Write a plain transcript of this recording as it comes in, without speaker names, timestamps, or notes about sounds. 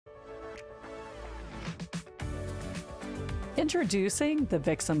Introducing The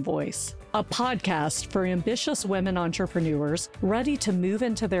Vixen Voice, a podcast for ambitious women entrepreneurs ready to move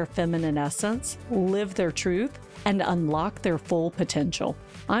into their feminine essence, live their truth, and unlock their full potential.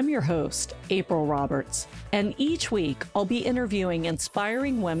 I'm your host, April Roberts, and each week I'll be interviewing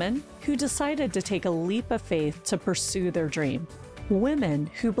inspiring women who decided to take a leap of faith to pursue their dream. Women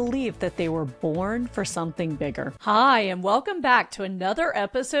who believe that they were born for something bigger. Hi, and welcome back to another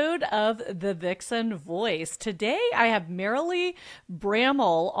episode of The Vixen Voice. Today, I have Marilee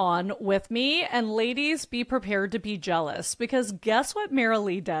Bramhall on with me, and ladies, be prepared to be jealous, because guess what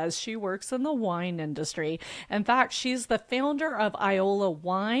Marilee does? She works in the wine industry. In fact, she's the founder of Iola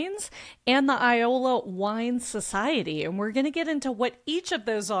Wines and the Iola Wine Society, and we're going to get into what each of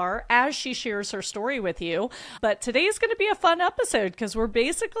those are as she shares her story with you. But today's going to be a fun episode, because we're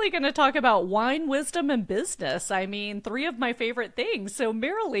basically going to talk about wine, wisdom, and business. I mean, three of my favorite things. So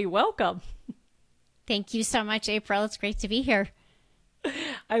Marilee, welcome. Thank you so much, April. It's great to be here.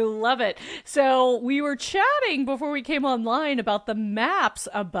 I love it. So we were chatting before we came online about the maps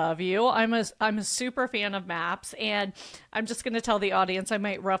above you. I'm a super fan of maps, and I'm just going to tell the audience I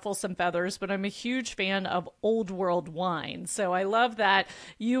might ruffle some feathers, but I'm a huge fan of old world wine. So I love that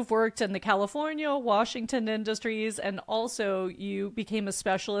you've worked in the California, Washington industries, and also you became a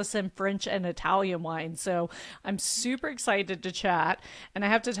specialist in French and Italian wine. So I'm super excited to chat. And I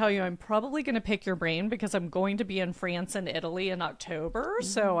have to tell you, I'm probably going to pick your brain because I'm going to be in France and Italy in October.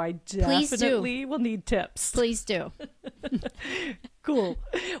 So I definitely will need tips. Please do. Cool.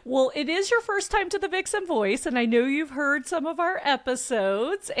 Well, it is your first time to the Vixen Voice, and I know you've heard some of our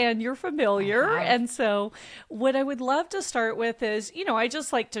episodes and you're familiar. And so what I would love to start with is, I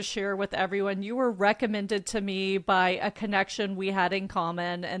just like to share with everyone, you were recommended to me by a connection we had in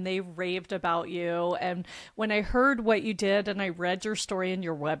common, and they raved about you. And when I heard what you did and I read your story in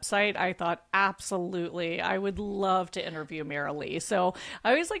your website, I thought, absolutely, I would love to interview Marilee. So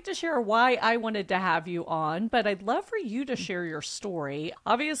I always like to share why I wanted to have you on, but I'd love for you to share your story.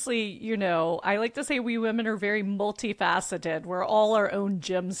 Obviously, I like to say we women are very multifaceted. We're all our own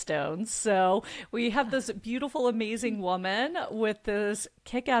gemstones. So we have this beautiful, amazing woman with this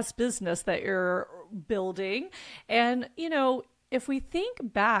kick-ass business that you're building. And, if we think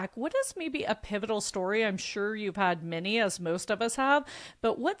back, what is maybe a pivotal story? I'm sure you've had many, as most of us have,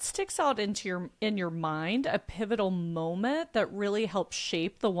 but what sticks out in your mind, a pivotal moment that really helped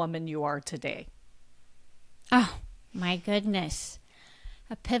shape the woman you are today? Oh, my goodness.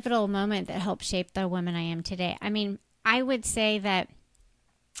 A pivotal moment that helped shape the woman I am today. I mean, I would say that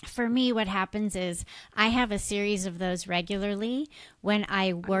for me, what happens is I have a series of those regularly when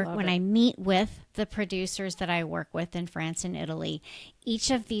I meet with the producers that I work with in France and Italy. Each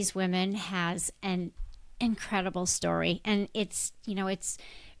of these women has an incredible story, and it's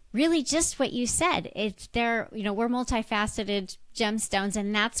really just what you said. We're multifaceted gemstones,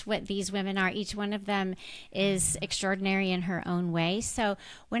 and that's what these women are. Each one of them is extraordinary in her own way. So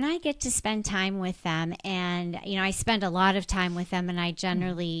when I get to spend time with them, and, I spend a lot of time with them, and I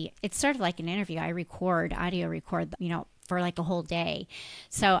generally, it's sort of like an interview. I audio record, for like a whole day.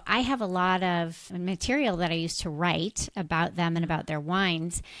 So I have a lot of material that I used to write about them and about their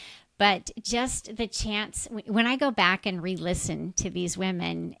wines. But just the chance, when I go back and re-listen to these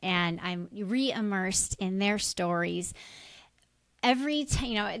women and I'm re-immersed in their stories,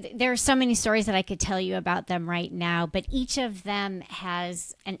 there are so many stories that I could tell you about them right now, but each of them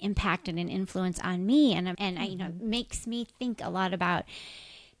has an impact and an influence on me, and makes me think a lot about,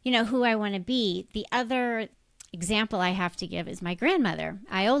 who I want to be. The other example I have to give is my grandmother,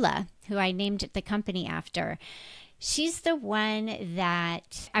 Iola, who I named the company after. She's the one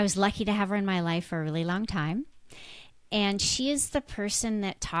that I was lucky to have her in my life for a really long time. And she is the person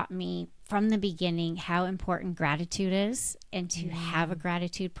that taught me from the beginning how important gratitude is, and to have a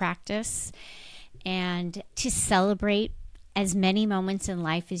gratitude practice, and to celebrate as many moments in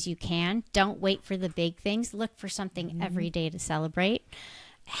life as you can. Don't wait for the big things. Look for something every day to celebrate.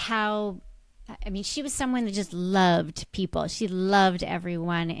 She was someone that just loved people. She loved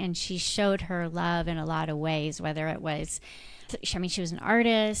everyone, and she showed her love in a lot of ways, whether it was, she was an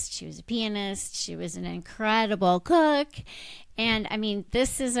artist, she was a pianist, she was an incredible cook. And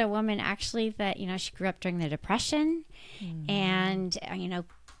this is a woman actually that, she grew up during the Depression and,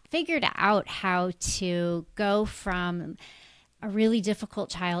 figured out how to go from a really difficult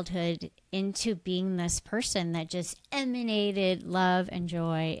childhood into being this person that just emanated love and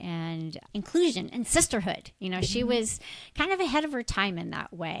joy and inclusion and sisterhood. She was kind of ahead of her time in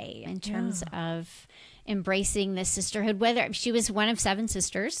that way, in terms of embracing this sisterhood, whether she was one of 7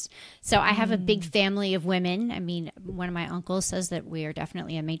 sisters. So I have a big family of women. I mean, one of my uncles says that we are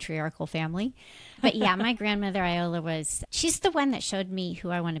definitely a matriarchal family. But yeah, my grandmother Iola she's the one that showed me who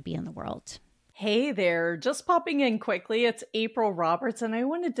I want to be in the world. Hey there, just popping in quickly. It's April Roberts, and I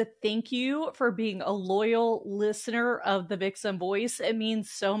wanted to thank you for being a loyal listener of the Vixen Voice. It means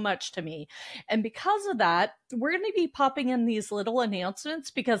so much to me. And because of that, we're going to be popping in these little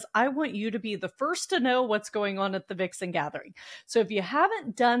announcements because I want you to be the first to know what's going on at the Vixen Gathering. So if you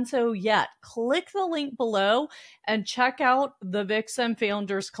haven't done so yet, click the link below and check out the Vixen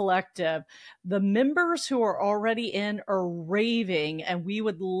Founders Collective. The members who are already in are raving, and we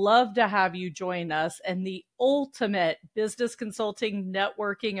would love to have you join us in the ultimate business consulting,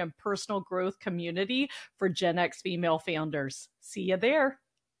 networking, and personal growth community for Gen X female founders. See you there.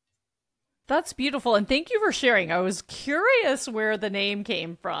 That's beautiful. And thank you for sharing. I was curious where the name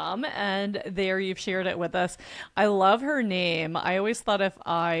came from, and there you've shared it with us. I love her name. I always thought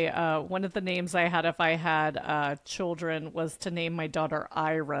one of the names I had if I had children was to name my daughter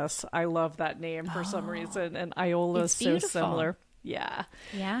Iris. I love that name for some reason. And Iola is so similar. Yeah.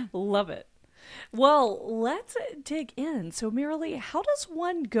 Yeah. Love it. Well, let's dig in. So, Marilee, how does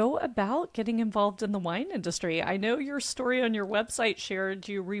one go about getting involved in the wine industry? I know your story on your website shared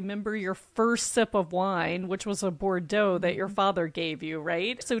you remember your first sip of wine, which was a Bordeaux that your father gave you,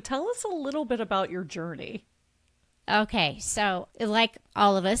 right? So tell us a little bit about your journey. Okay, so like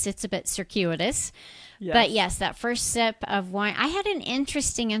all of us, it's a bit circuitous. Yes. But yes, that first sip of wine, I had an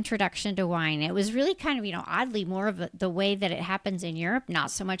interesting introduction to wine. It was really kind of, oddly more of the way that it happens in Europe,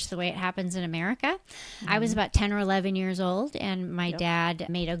 not so much the way it happens in America. Mm-hmm. I was about 10 or 11 years old, and my dad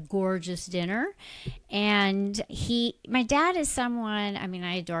made a gorgeous dinner. And my dad is someone,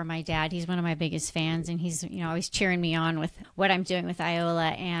 I adore my dad. He's one of my biggest fans, and he's, always cheering me on with what I'm doing with Iola.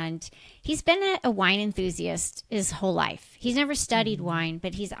 And he's been a wine enthusiast his whole life. He's never studied wine,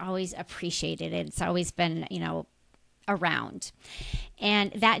 but he's always appreciated it. It's always been, around.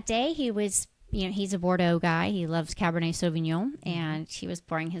 And that day he was, he's a Bordeaux guy. He loves Cabernet Sauvignon, and he was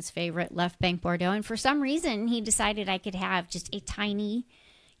pouring his favorite Left Bank Bordeaux. And for some reason, he decided I could have just a tiny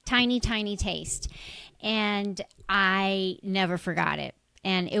taste. And I never forgot it.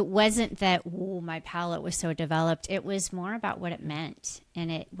 And it wasn't that, my palate was so developed. It was more about what it meant.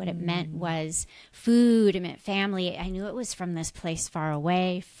 And what it meant was food. It meant family. I knew it was from this place far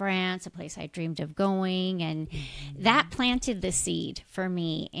away, France, a place I dreamed of going. And that planted the seed for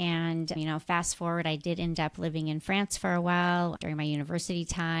me. And, fast forward, I did end up living in France for a while during my university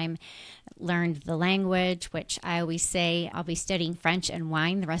time, learned the language, which I always say I'll be studying French and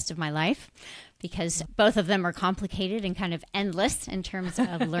wine the rest of my life, because both of them are complicated and kind of endless in terms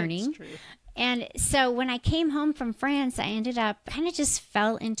of learning. And so when I came home from France, I ended up kind of just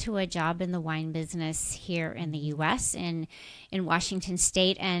fell into a job in the wine business here in the U.S. in Washington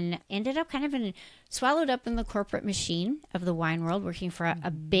State, and ended up kind of swallowed up in the corporate machine of the wine world, working for a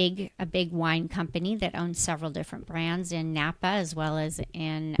big wine company that owns several different brands in Napa as well as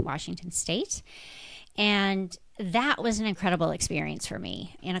in Washington State. And that was an incredible experience for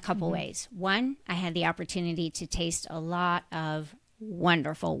me in a couple ways. One, I had the opportunity to taste a lot of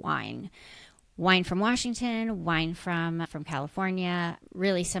wonderful wine from Washington, wine from California,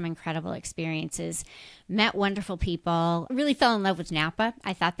 really some incredible experiences, met wonderful people, really fell in love with Napa.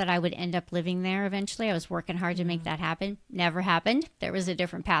 I thought that I would end up living there eventually. I was working hard to make that happen. Never happened. There was a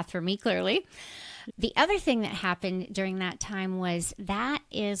different path for me, clearly. The other thing that happened during that time was that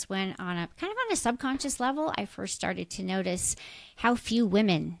is when on a subconscious level, I first started to notice how few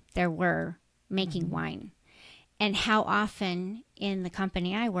women there were making wine, and how often in the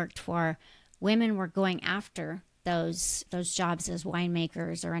company I worked for, women were going after those jobs as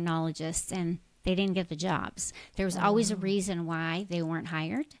winemakers or enologists, and they didn't get the jobs. There was always a reason why they weren't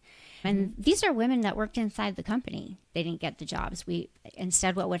hired. And these are women that worked inside the company. They didn't get the jobs.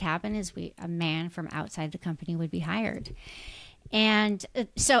 Instead, what would happen is a man from outside the company would be hired. And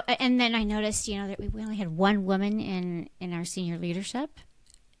then I noticed, that we only had one woman in our senior leadership.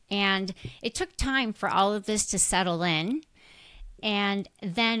 And it took time for all of this to settle in. And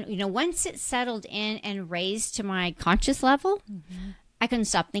then, once it settled in and raised to my conscious level, I couldn't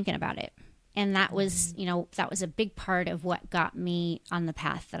stop thinking about it. And that was, that was a big part of what got me on the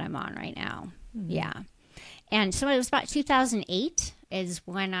path that I'm on right now. Yeah. And so it was about 2008 is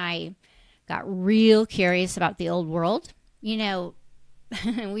when I got real curious about the old world.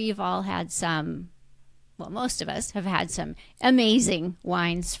 We've all had most of us have had some amazing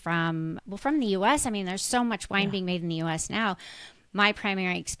wines from the U.S. There's so much wine being made in the U.S. now. My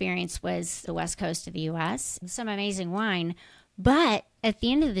primary experience was the West Coast of the U.S. Some amazing wine. But at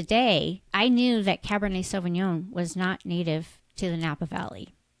the end of the day, I knew that Cabernet Sauvignon was not native to the Napa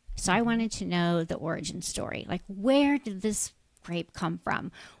Valley. So I wanted to know the origin story. Like, where did this grape come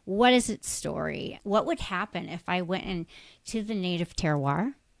from? What is its story? What would happen if I went into the native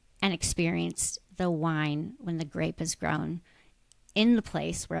terroir and experienced the wine when the grape is grown in the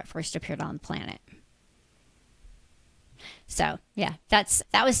place where it first appeared on the planet? So yeah, that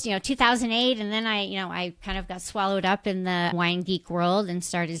was 2008, and then I kind of got swallowed up in the wine geek world and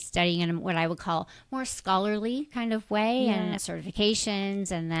started studying in what I would call more scholarly kind of way, and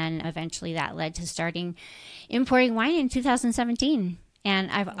certifications, and then eventually that led to starting importing wine in 2017. And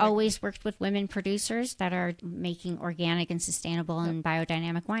I've always worked with women producers that are making organic and sustainable and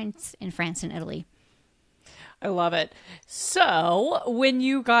biodynamic wines in France and Italy. I love it. So when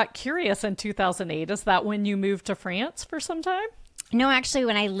you got curious in 2008, is that when you moved to France for some time? No, actually,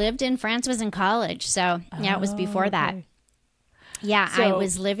 when I lived in France was in college. So yeah, it was before that. Yeah, so, I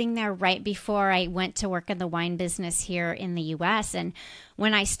was living there right before I went to work in the wine business here in the U.S. And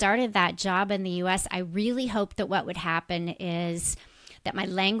when I started that job in the U.S., I really hoped that what would happen is that my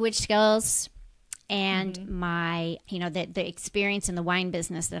language skills and my, the experience in the wine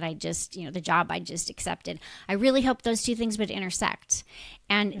business that I just, the job I just accepted, I really hoped those two things would intersect.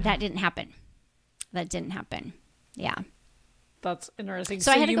 And that didn't happen. Yeah. That's interesting.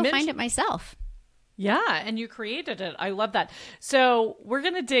 So I had to go find it myself. Yeah, and you created it. I love that. So we're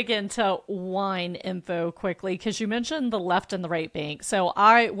going to dig into wine info quickly because you mentioned the left and the right bank. So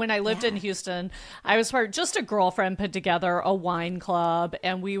when I lived in Houston, I was just a girlfriend put together a wine club,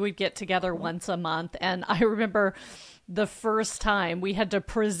 and we would get together once a month. And I remember the first time we had to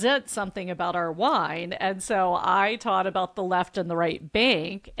present something about our wine. And so I taught about the left and the right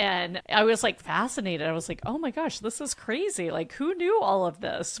bank, and I was fascinated. I was like, oh my gosh, this is crazy. Like, who knew all of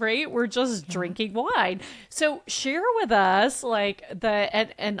this, right? We're just drinking wine. So share with us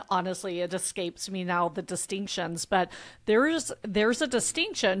and honestly, it escapes me now, the distinctions, but there's a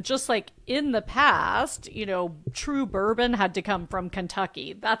distinction, just like in the past, true bourbon had to come from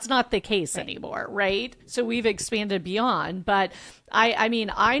Kentucky. That's not the case anymore, right? So we've expanded beyond, but I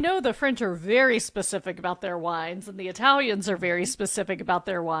know the French are very specific about their wines, and the Italians are very specific about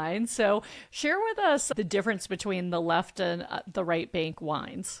their wines. So share with us the difference between the left and the right bank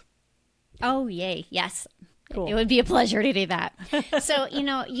wines. Oh, yay. Yes. Cool. It would be a pleasure to do that. So,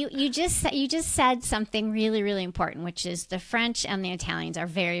 you just said something really, really important, which is the French and the Italians are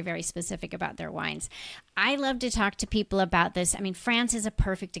very, very specific about their wines. I love to talk to people about this. I mean, France is a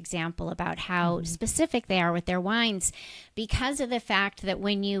perfect example about how specific they are with their wines because of the fact that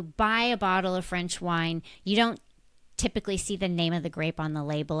when you buy a bottle of French wine, you don't typically see the name of the grape on the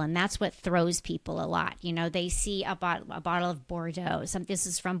label, and that's what throws people a lot. They see a bottle of Bordeaux. This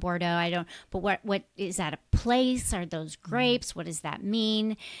is from Bordeaux. But what is that, a place? Are those grapes? What does that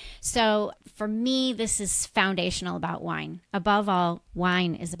mean? So for me, this is foundational about wine. Above all,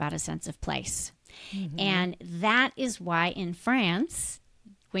 wine is about a sense of place. And that is why in France,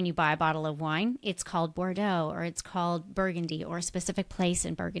 when you buy a bottle of wine, it's called Bordeaux, or it's called Burgundy, or a specific place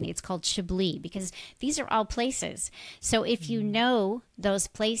in Burgundy. It's called Chablis, because these are all places. So if you know those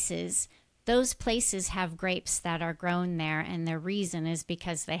places have grapes that are grown there, and their reason is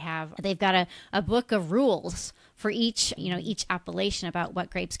because they've got a book of rules for each appellation about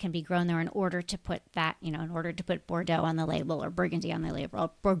what grapes can be grown there in order to put Bordeaux on the label, or Burgundy on the label,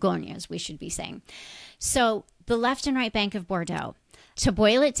 or Bourgogne, as we should be saying. So the left and right bank of Bordeaux. To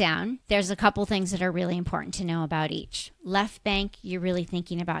boil it down, there's a couple things that are really important to know about each. Left bank, you're really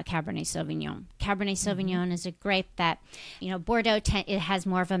thinking about Cabernet Sauvignon. Cabernet Sauvignon is a grape that, Bordeaux, it has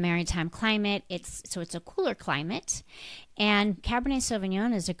more of a maritime climate. It's a cooler climate. And Cabernet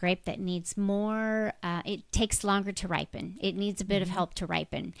Sauvignon is a grape that needs more, it takes longer to ripen. It needs a bit of help to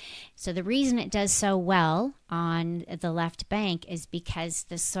ripen. So the reason it does so well on the left bank is because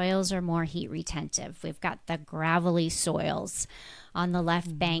the soils are more heat retentive. We've got the gravelly soils on the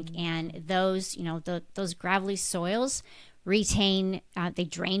left bank, and those gravelly soils retain, they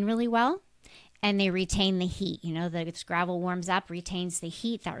drain really well, and they retain the heat. The gravel warms up, retains the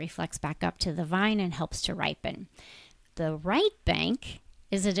heat, that reflects back up to the vine and helps to ripen. The right bank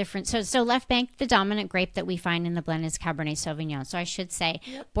is a different, so left bank, the dominant grape that we find in the blend is Cabernet Sauvignon. So I should say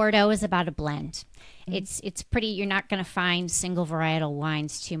Bordeaux is about a blend. It's pretty, you're not going to find single varietal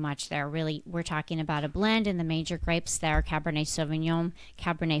wines too much there. Really, we're talking about a blend, and the major grapes there are Cabernet Sauvignon,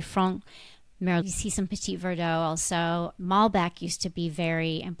 Cabernet Franc, Marilee, you see some Petit Verdot also. Malbec used to be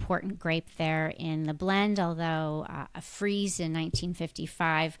very important grape there in the blend, although a freeze in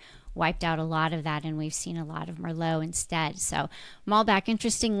 1955 wiped out a lot of that, and we've seen a lot of Merlot instead. So Malbec,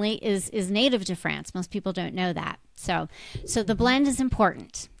 interestingly, is native to France. Most people don't know that. So the blend is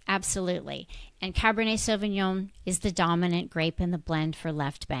important. Absolutely. And Cabernet Sauvignon is the dominant grape in the blend for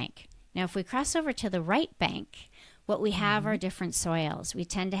left bank. Now, if we cross over to the right bank, what we have are different soils. We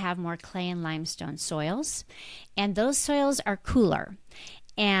tend to have more clay and limestone soils, and those soils are cooler.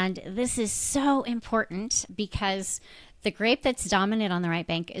 And this is so important because the grape that's dominant on the right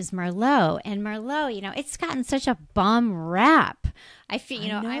bank is Merlot. And Merlot, it's gotten such a bum rap. I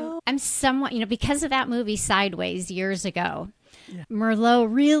feel, I'm somewhat, because of that movie Sideways years ago. Yeah. Merlot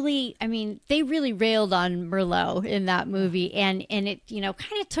really, they really railed on Merlot in that movie, and it,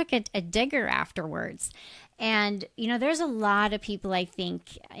 kind of took a digger afterwards. And, there's a lot of people, I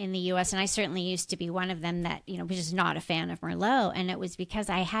think, in the U.S., and I certainly used to be one of them that, was just not a fan of Merlot. And it was because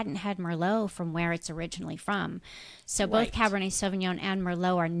I hadn't had Merlot from where it's originally from. So both Cabernet Sauvignon and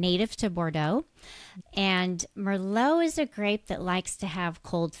Merlot are native to Bordeaux. And Merlot is a grape that likes to have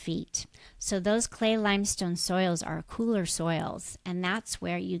cold feet. So those clay limestone soils are cooler soils. And that's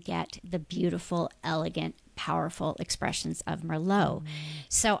where you get the beautiful, elegant, powerful expressions of Merlot.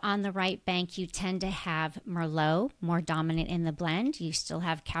 So on the right bank, you tend to have Merlot more dominant in the blend. You still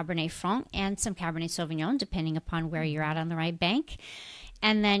have Cabernet Franc and some Cabernet Sauvignon, depending upon where you're at on the right bank.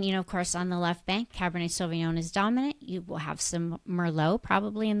 And then, of course, on the left bank, Cabernet Sauvignon is dominant. You will have some Merlot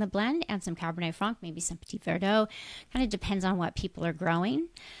probably in the blend and some Cabernet Franc, maybe some Petit Verdot. Kind of depends on what people are growing.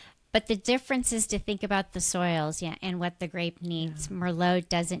 But the difference is to think about the soils, and what the grape needs. Yeah. Merlot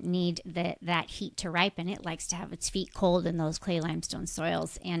doesn't need that heat to ripen. It likes to have its feet cold in those clay limestone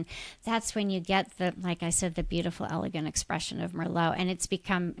soils. And that's when you get like I said, the beautiful, elegant expression of Merlot. And it's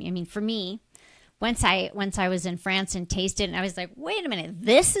become, for me, once I was in France and tasted it, and I was like, wait a minute,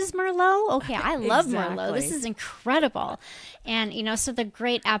 this is Merlot? Okay, I love Merlot. This is incredible. And, so the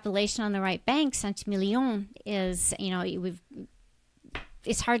great appellation on the right bank, Saint-Emilion, is,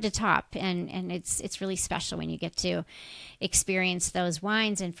 it's hard to top, and it's really special when you get to experience those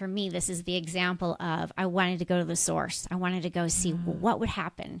wines. And for me, this is the example of, I wanted to go to the source. I wanted to go see what would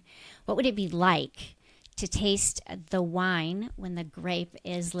happen. What would it be like to taste the wine when the grape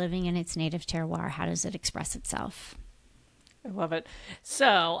is living in its native terroir? How does it express itself? I love it.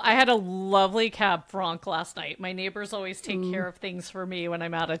 So I had a lovely Cab Franc last night. My neighbors always take care of things for me when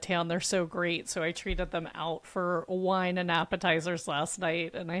I'm out of town. They're so great. So I treated them out for wine and appetizers last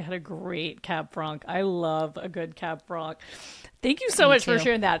night, and I had a great Cab Franc. I love a good Cab Franc. Thank you so much for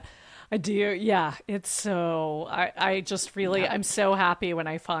sharing that. I do. Yeah, it's so, I just really, I'm so happy when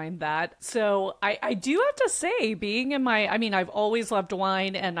I find that. So I do have to say, being in I've always loved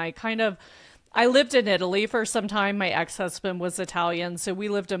wine, and I lived in Italy for some time. My ex-husband was Italian, so we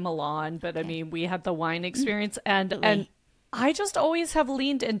lived in Milan, but we had the wine experience, and I just always have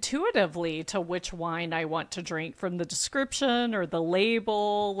leaned intuitively to which wine I want to drink from the description or the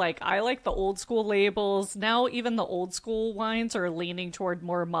label. Like, I like the old school labels. Now even the old school wines are leaning toward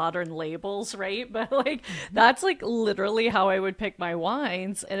more modern labels, right? But that's literally how I would pick my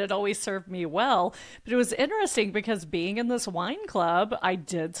wines, and it always served me well. But it was interesting because being in this wine club, I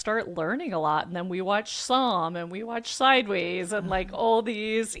did start learning a lot. And then we watched Somm, and we watched Sideways, and all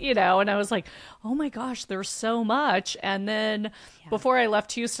these, and I was like, oh my gosh, there's so much. And then before I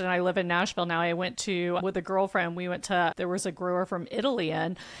left Houston, I live in Nashville now, I went with a girlfriend, there was a grower from Italy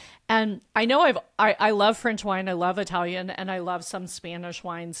and I know I love French wine, I love Italian, and I love some Spanish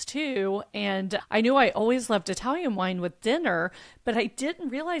wines too. And I knew I always loved Italian wine with dinner, but I didn't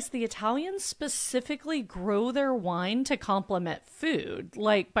realize the Italians specifically grow their wine to complement food,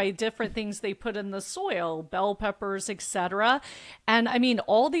 by different things they put in the soil, bell peppers, etc. And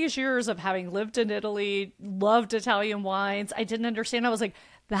all these years of having lived in Italy, loved Italian wines, I didn't understand. I was like,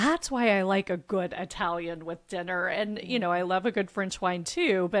 that's why I like a good Italian with dinner. And, I love a good French wine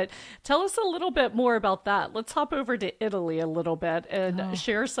too. But tell us a little bit more about that. Let's hop over to Italy a little bit and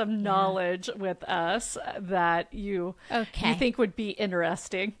share some knowledge with us that you think would be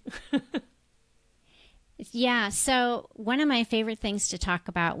interesting. Yeah, so one of my favorite things to talk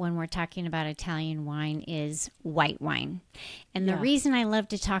about when we're talking about Italian wine is white wine. And the reason I love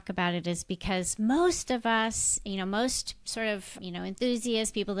to talk about it is because most of us, most sort of,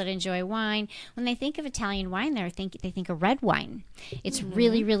 enthusiasts, people that enjoy wine, when they think of Italian wine, they think of red wine. It's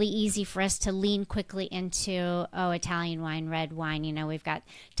really, really easy for us to lean quickly into, Italian wine, red wine. We've got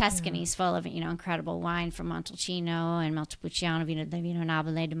Tuscany's full of, incredible wine from Montalcino and Montepulciano, Vino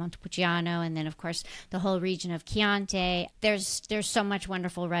Nobile de Montepulciano, and then, of course, the whole region of Chianti. There's so much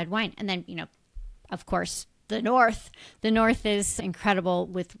wonderful red wine. And then, of course, the north is incredible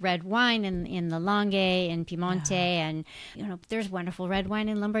with red wine in the Langhe and Piemonte, and there's wonderful red wine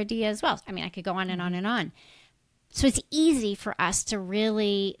in Lombardia as well. I could go on and on and on. So it's easy for us to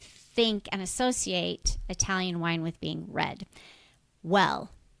really think and associate Italian wine with being red. Well,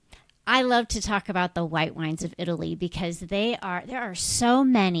 I love to talk about the white wines of Italy because there are so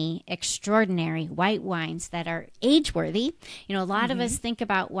many extraordinary white wines that are age-worthy. You know, a lot of us think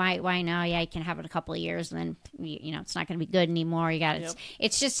about white wine, oh yeah, you can have it a couple of years and then, you know, it's not going to be good anymore.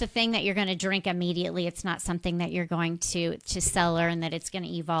 It's just a thing that you're going to drink immediately. It's not something that you're going to cellar, and that it's going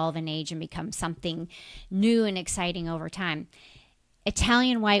to evolve and age and become something new and exciting over time.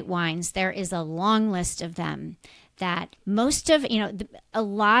 Italian white wines, there is a long list of them that most of, you know, a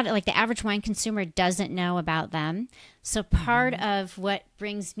lot, like the average wine consumer doesn't know about them. So part of what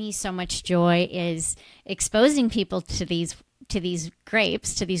brings me so much joy is exposing people to these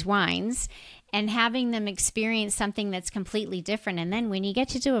grapes, to these wines, and having them experience something that's completely different. And then when you get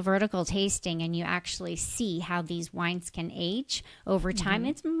to do a vertical tasting and you actually see how these wines can age over time,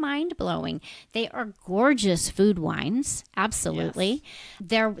 it's mind-blowing. They are gorgeous food wines, absolutely.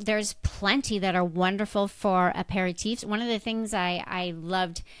 Yes. There's plenty that are wonderful for aperitifs. One of the things I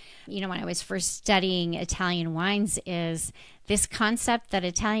loved, you know, when I was first studying Italian wines is this concept that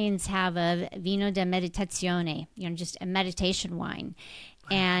Italians have of vino da meditazione, you know, just a meditation wine.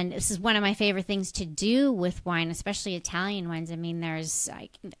 And this is one of my favorite things to do with wine, especially Italian wines. I mean, there's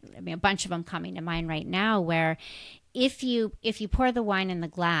a bunch of them coming to mind right now where if you pour the wine in the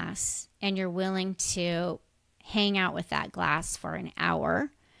glass and you're willing to hang out with that glass for an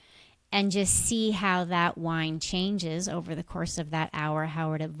hour and just see how that wine changes over the course of that hour,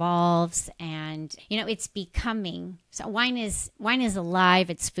 how it evolves, and you know, it's becoming. So wine is alive.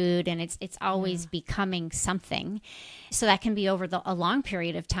 It's food, and it's always becoming something. So that can be over a long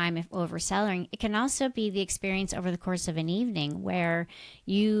period of time if over cellaring. It can also be the experience over the course of an evening where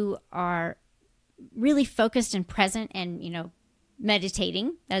you are really focused and present, and you know,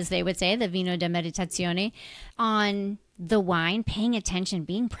 meditating, as they would say, the vino da meditazione, on the wine, paying attention,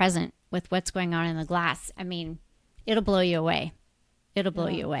 being present with what's going on in the glass. I mean, it'll blow you away. It'll blow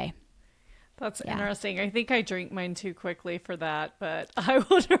you away. That's interesting. I think I drink mine too quickly for that, but I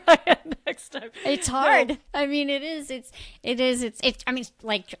will try it next time. It's hard. I mean, it is. I mean,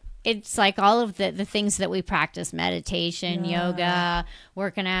 it's like all of the things that we practice, meditation, yoga,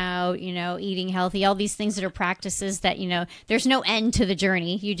 working out, you know, eating healthy, all these things that are practices that, you know, there's no end to the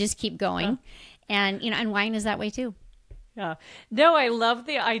journey. You just keep going. And, you know, and wine is that way too. Yeah. No, I love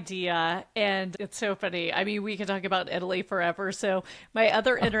the idea. And it's so funny. I mean, we could talk about Italy forever. So my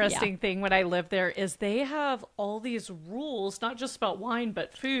other interesting thing when I lived there is they have all these rules, not just about wine,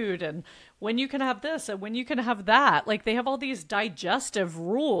 but food and when you can have this and when you can have that. Like they have all these digestive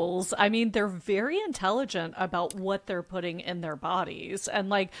rules. I mean, they're very intelligent about what they're putting in their bodies. And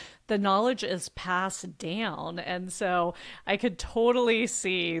like the knowledge is passed down. And so I could totally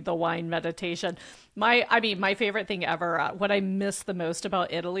see the wine meditation. My favorite thing ever, what I miss the most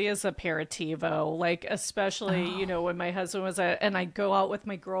about Italy is aperitivo, like especially, you know, when my husband was and I go out with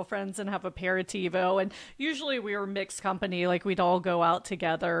my girlfriends and have aperitivo, and usually we were mixed company, like we'd all go out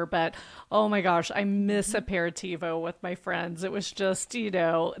together, but oh my gosh, I miss aperitivo with my friends. It was just, you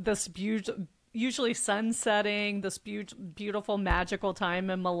know, this usually sun setting, this beautiful magical time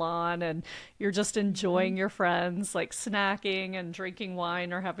in Milan, and you're just enjoying your friends, like snacking and drinking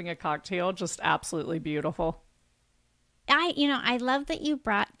wine or having a cocktail. Just absolutely beautiful. I love that you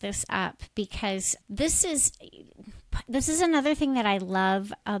brought this up because this is another thing that I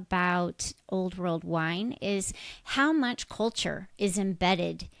love about Old World wine is how much culture is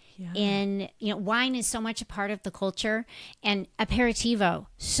embedded in, you know, wine is so much a part of the culture, and aperitivo,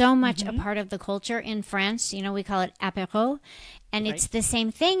 so much a part of the culture. In France, you know, we call it apéro, and it's the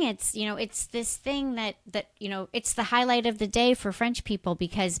same thing. It's, you know, it's this thing that, you know, it's the highlight of the day for French people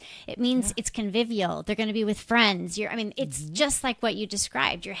because it means it's convivial. They're going to be with friends. It's just like what you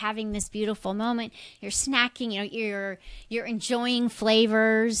described. You're having this beautiful moment. You're snacking, you know, you're enjoying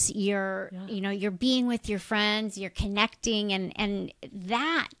flavors. You're being with your friends. You're connecting, and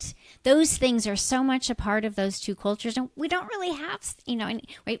those things are so much a part of those two cultures. And we don't really have, you know, and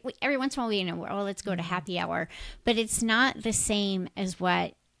every once in a while, you know, oh, let's go to happy hour, but it's not the same as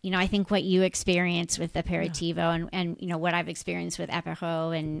what, you know, I think what you experience with aperitivo and you know, what I've experienced with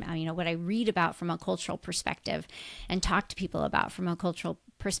apéro and, you know, what I read about from a cultural perspective and talk to people about from a cultural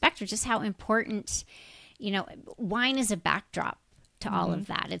perspective, just how important, you know, wine is a backdrop to all of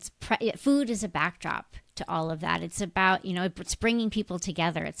that. Food is a backdrop to all of that. It's about, you know, it's bringing people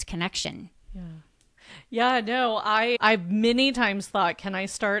together. It's connection. Yeah, no, I've many times thought, can I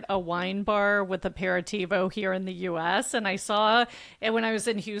start a wine bar with aperitivo here in the US? And I saw it when I was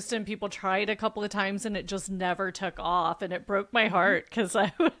in Houston, people tried a couple of times and it just never took off. And it broke my heart because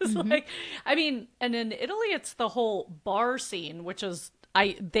I was like, I mean, and in Italy, it's the whole bar scene, which is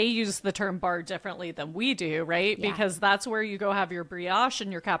they use the term bar differently than we do, right? Yeah. Because that's where you go have your brioche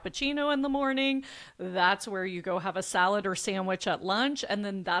and your cappuccino in the morning. That's where you go have a salad or sandwich at lunch. And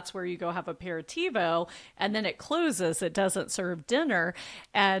then that's where you go have aperitivo. And then it closes. It doesn't serve dinner.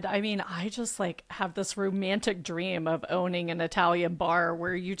 And I mean, I just like have this romantic dream of owning an Italian bar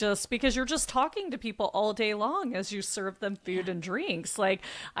where you just, because you're just talking to people all day long as you serve them food and drinks. Like,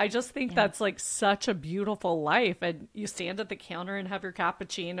 I just think that's like such a beautiful life. And you stand at the counter and have your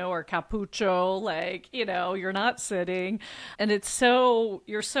cappuccino or cappuccio, like, you know, you're not sitting. And it's so,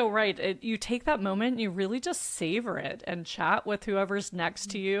 you're so right. You take that moment and you really just savor it and chat with whoever's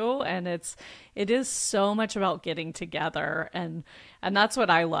next to you. And it is so much about getting together. And that's what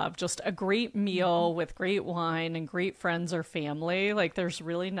I love. Just a great meal with great wine and great friends or family. Like, there's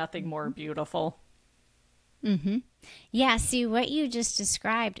really nothing more beautiful. Mm-hmm. Yeah. See, what you just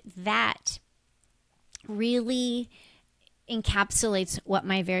described, that really encapsulates what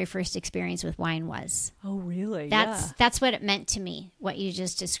my very first experience with wine was. Oh, really? That's what it meant to me, what you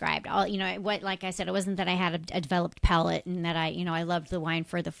just described. All, you know, what, like I said, it wasn't that I had a developed palate and that I loved the wine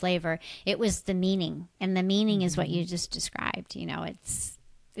for the flavor. It was the meaning, and the meaning is what you just described. You know, it's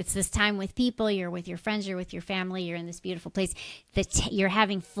this time with people, you're with your friends, you're with your family, you're in this beautiful place that you're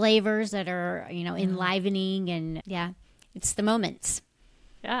having flavors that are, you know, enlivening, and it's the moments.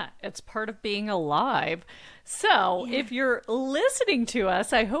 Yeah, it's part of being alive. So if you're listening to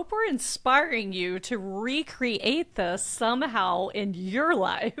us, I hope we're inspiring you to recreate this somehow in your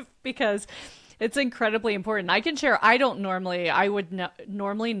life, because it's incredibly important. I can share, I would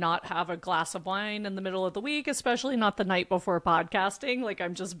normally not have a glass of wine in the middle of the week, especially not the night before podcasting. Like,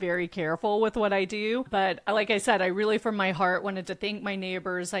 I'm just very careful with what I do. But like I said, I really, from my heart, wanted to thank my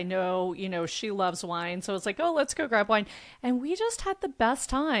neighbors. I know, you know, she loves wine. So it's like, oh, let's go grab wine. And we just had the best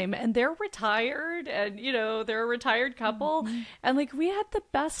time. And they're retired, and, you know, they're a retired couple. Mm-hmm. And like, we had the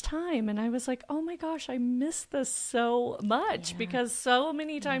best time. And I was like, oh my gosh, I miss this so much, because so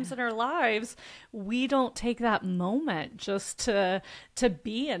many times in our lives, we don't take that moment just to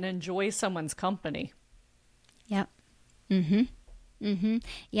be and enjoy someone's company. Yep. Mm-hmm. Mm-hmm.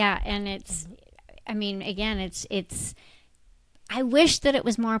 Yeah. And it's, I mean, again, it's, I wish that it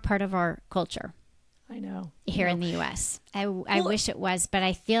was more a part of our culture. I know. Here in the U.S. I wish it was, but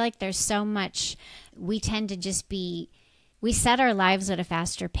I feel like there's so much, we tend to just we set our lives at a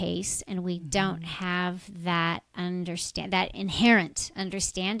faster pace, and we don't have that inherent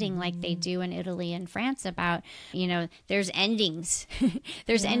understanding like they do in Italy and France about, you know, there's endings.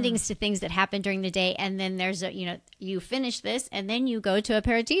 There's endings to things that happen during the day, and then there's you finish this and then you go to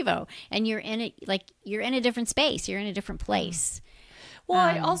aperitivo, and you're in a different space, you're in a different place. Well,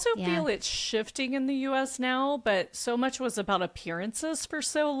 I also feel it's shifting in the U.S. now, but so much was about appearances for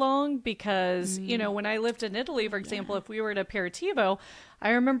so long because, you know, when I lived in Italy, for example, if we were at aperitivo,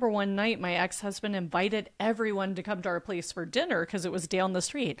 I remember one night my ex-husband invited everyone to come to our place for dinner because it was down the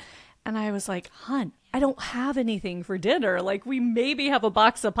street. And I was like, hon, I don't have anything for dinner. Like, we maybe have a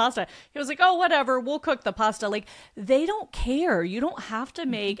box of pasta. He was like, oh, whatever, we'll cook the pasta. Like, they don't care. You don't have to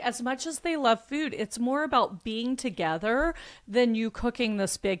make, as much as they love food, it's more about being together than you cooking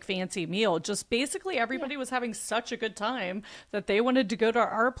this big fancy meal. Just basically everybody was having such a good time that they wanted to go to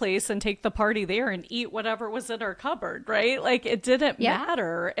our place and take the party there and eat whatever was in our cupboard, right? Like, it didn't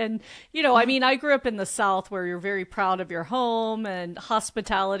matter. And, you know, I mean, I grew up in the South where you're very proud of your home and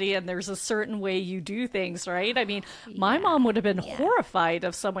hospitality, and there's a certain way you do things, right? I mean, my mom would have been horrified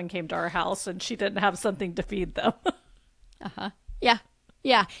if someone came to our house and she didn't have something to feed them.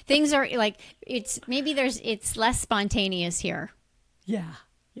 Yeah. Things are like, it's less spontaneous here. Yeah.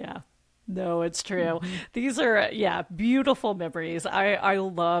 No, it's true. These are, beautiful memories.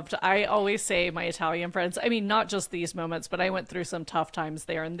 I always say my Italian friends, I mean, not just these moments, but I went through some tough times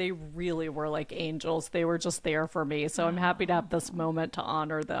there, and they really were like angels. They were just there for me. So I'm happy to have this moment to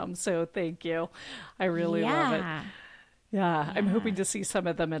honor them. So thank you. I really love it. Yeah, I'm hoping to see some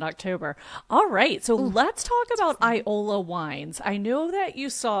of them in October. All right, so let's talk about Iola Wines. I know that you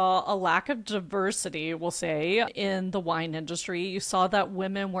saw a lack of diversity, we'll say, in the wine industry. You saw that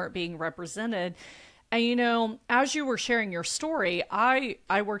women weren't being represented. And, you know, as you were sharing your story, I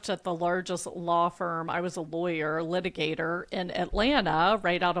worked at the largest law firm. I was a lawyer, litigator in Atlanta,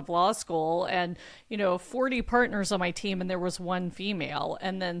 right out of law school. And, you know, 40 partners on my team, and there was one female.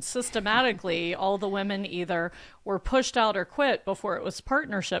 And then systematically, all the women either were pushed out or quit before it was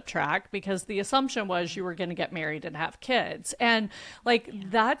partnership track, because the assumption was you were going to get married and have kids. And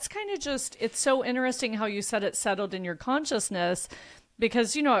that's kind of just, it's so interesting how you said it settled in your consciousness.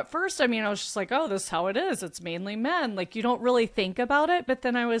 Because, you know, at first, I mean, I was just like, oh, this is how it is. It's mainly men. Like, you don't really think about it. But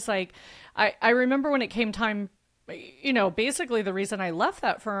then I was like, I remember when it came time basically the reason I left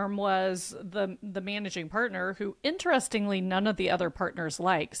that firm was the managing partner, who interestingly none of the other partners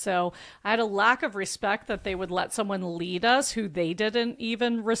like. So I had a lack of respect that they would let someone lead us who they didn't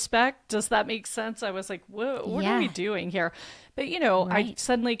even respect. Does that make sense? I was like, whoa, what are we doing here? But, I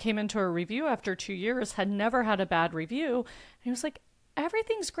suddenly came into a review after 2 years, had never had a bad review. And he was like,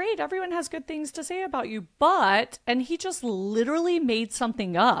 everything's great. Everyone has good things to say about you. And he just literally made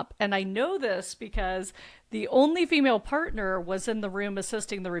something up. And I know this because the only female partner was in the room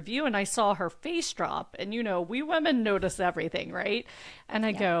assisting the review, and I saw her face drop. And, we women notice everything, right? And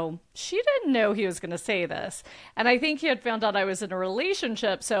I go, she didn't know he was going to say this. And I think he had found out I was in a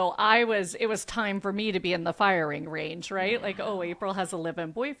relationship. So it was time for me to be in the firing range, right? Yeah. Like, oh, April has a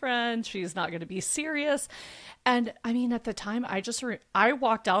live-in boyfriend. She's not going to be serious. And I mean, at the time, I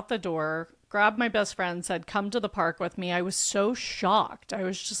walked out the door, grabbed my best friend, said, come to the park with me. I was so shocked. I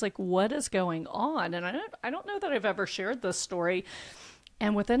was just like, what is going on? And I don't know that I've ever shared this story.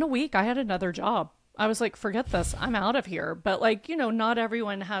 And within a week, I had another job. I was like, forget this. I'm out of here. But not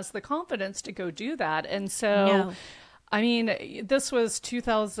everyone has the confidence to go do that. And so, no. I mean, this was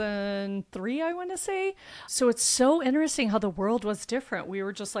 2003, I want to say. So it's so interesting how the world was different. We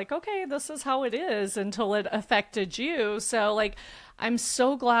were just like, okay, this is how it is, until it affected you. So I'm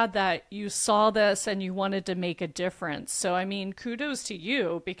so glad that you saw this and you wanted to make a difference. So, I mean, kudos to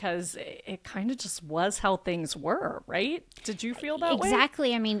you, because it kind of just was how things were, right? Did you feel that way?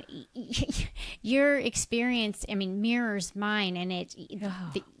 Exactly. I mean, your experience, mirrors mine. And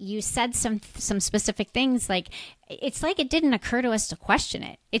you said some specific things, like, it's like it didn't occur to us to question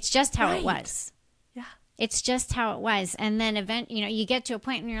it. It's just how it was. Yeah. It's just how it was. And then you get to a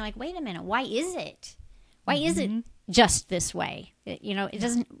point and you're like, wait a minute, why is it? Why is it just this way? It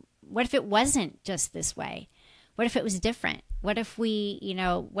doesn't, what if it wasn't just this way? What if it was different? What if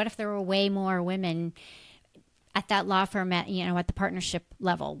what if there were way more women at that law firm at the partnership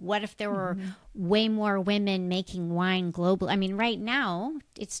level? What if there were way more women making wine globally? I mean, right now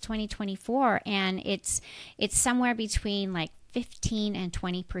it's 2024 and it's somewhere between like 15 and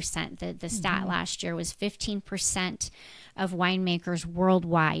 20%. The stat last year was 15% of winemakers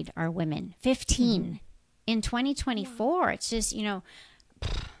worldwide are women. 15. In 2024, it's just,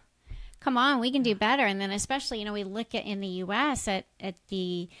 come on, we can do better. And then especially, we look at in the U.S. at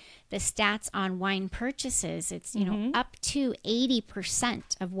the stats on wine purchases. It's, up to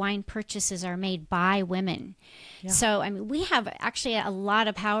 80% of wine purchases are made by women. Yeah. So, I mean, we have actually a lot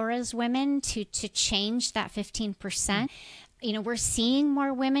of power as women to change that 15%. We're seeing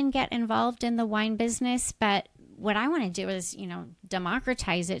more women get involved in the wine business, but what I want to do is,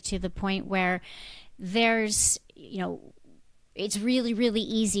 democratize it to the point where there's, it's really, really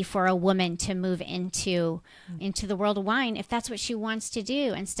easy for a woman to move into the world of wine if that's what she wants to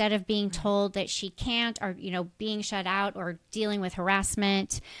do, instead of being told that she can't, or, being shut out or dealing with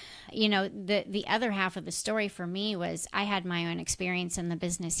harassment. The other half of the story for me was I had my own experience in the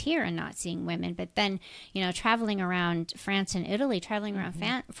business here and not seeing women. But then, traveling around France and Italy, traveling around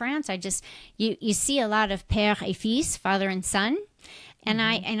France, I just, you see a lot of père et fils, father and son. And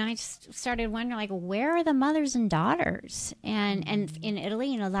I just started wondering, like, where are the mothers and daughters? And in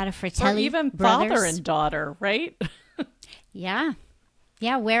Italy, a lot of fratelli, or even brothers. Father and daughter, right? Yeah,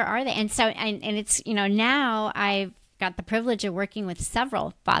 where are they? And so, and it's, now I've got the privilege of working with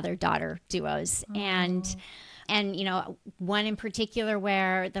several father-daughter duos, and one in particular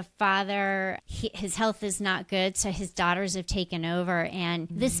where the father, his health is not good, so his daughters have taken over, and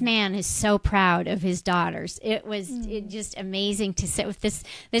this man is so proud of his daughters. It was just amazing to sit with this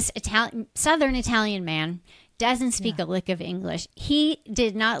Southern Italian man, doesn't speak a lick of English. He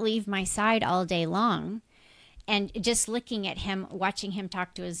did not leave my side all day long, and just looking at him, watching him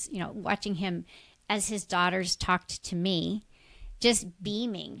talk to his, watching him as his daughters talked to me, just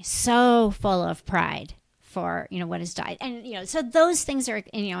beaming, so full of pride for, what has died. And, so those things are,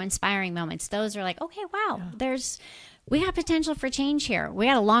 inspiring moments. Those are like, okay, wow, we have potential for change here. We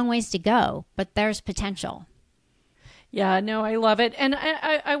got a long ways to go, but there's potential. Yeah, no, I love it. And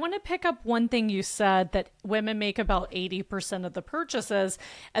I want to pick up one thing you said, that women make about 80% of the purchases.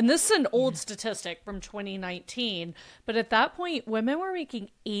 And this is an old statistic from 2019. But at that point, women were making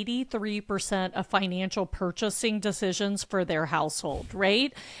 83% of financial purchasing decisions for their household,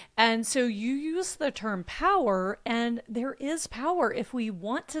 right? And so you use the term power, and there is power. If we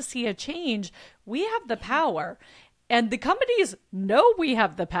want to see a change, we have the power. And the companies know we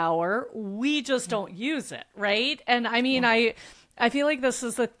have the power. We just don't use it, right? And I mean, I feel like this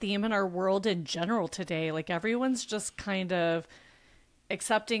is a theme in our world in general today. Like, everyone's just kind of,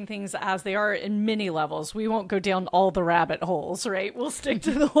 accepting things as they are in many levels. We won't go down all the rabbit holes, right? We'll stick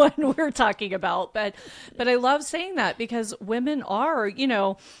to the one we're talking about. But I love saying that because women are,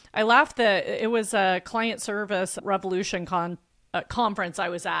 I laughed that it was a client service revolution conference I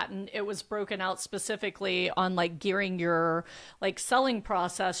was at, and it was broken out specifically on like gearing your like selling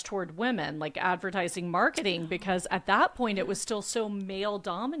process toward women, like advertising marketing, because at that point it was still so male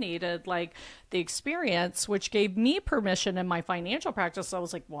dominated, like the experience, which gave me permission in my financial practice. I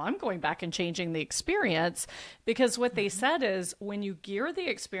was like, well, I'm going back and changing the experience, because what they said is when you gear the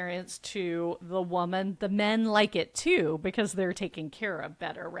experience to the woman, the men like it too, because they're taken care of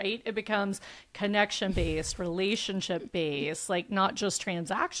better, right? It becomes connection based, relationship based, like not just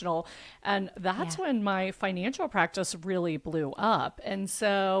transactional. And that's when my financial practice really blew up. And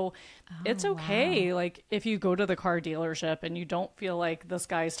so it's okay. Wow. Like if you go to the car dealership and you don't feel like this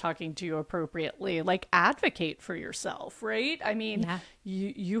guy's talking to you appropriately, like advocate for yourself, right? I mean,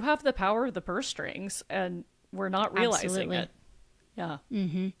 you have the power of the purse strings, and we're not realizing it. Yeah.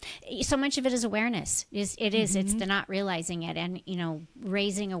 Mm-hmm. So much of it is awareness. It's the not realizing it, and,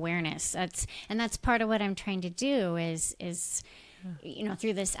 raising awareness. That's part of what I'm trying to do is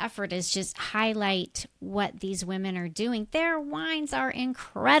through this effort, is just highlight what these women are doing. Their wines are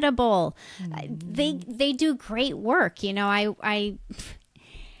incredible. They do great work.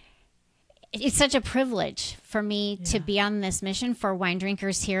 It's such a privilege for me to be on this mission for wine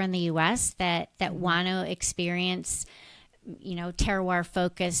drinkers here in the U.S. that want to experience, terroir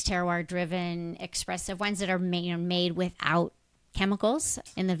focused, terroir driven, expressive wines that are made without chemicals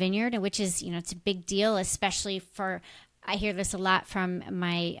in the vineyard, which is, it's a big deal, especially for, I hear this a lot from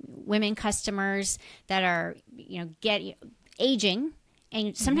my women customers that are, aging,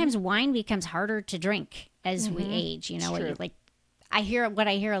 and sometimes wine becomes harder to drink as we age, I hear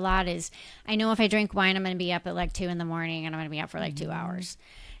a lot is, I know if I drink wine, I'm going to be up at like 2 a.m. and I'm going to be up for like 2 hours.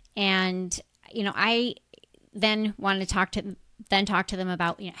 And, I then want to talk to them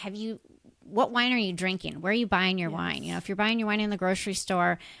about, what wine are you drinking? Where are you buying your wine? If you're buying your wine in the grocery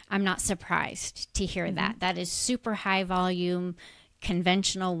store, I'm not surprised to hear that. That is super high volume,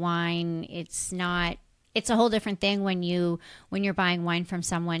 conventional wine. It's a whole different thing when you're buying wine from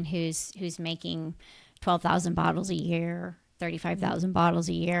someone who's making 12,000 bottles a year, 35,000 bottles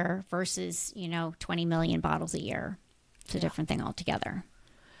a year versus, 20 million bottles a year. It's a different thing altogether.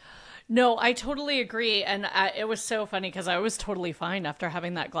 No, I totally agree. And it was so funny because I was totally fine after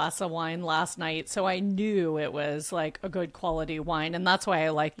having that glass of wine last night. So I knew it was like a good quality wine. And that's why I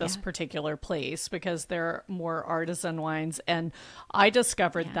like this particular place, because they're more artisan wines. And I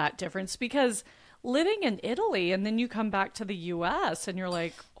discovered that difference because living in Italy, and then you come back to the US and you're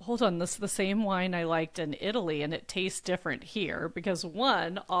like, hold on, this is the same wine I liked in Italy and it tastes different here, because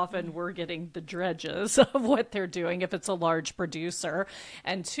one, often we're getting the dredges of what they're doing if it's a large producer,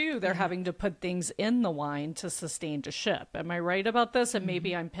 and two, they're having to put things in the wine to sustain to ship. Am I right about this? And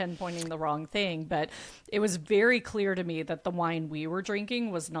maybe I'm pinpointing the wrong thing, but it was very clear to me that the wine we were drinking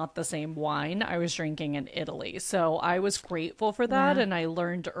was not the same wine I was drinking in Italy. So I was grateful for that, and I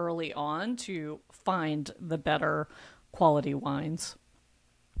learned early on to find the better quality wines.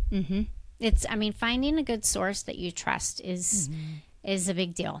 Finding a good source that you trust is a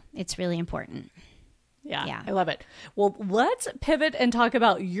big deal. It's really important. Yeah, I love it. Well, let's pivot and talk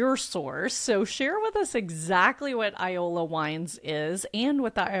about your source. So share with us exactly what Iola Wines is and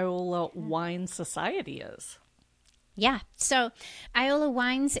what the Iola Wine Society is. Yeah. So Iola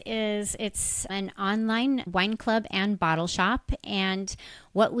Wines it's an online wine club and bottle shop. And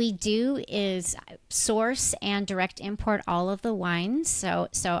what we do is source and direct import all of the wines. So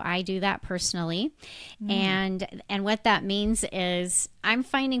I do that personally. And what that means is I'm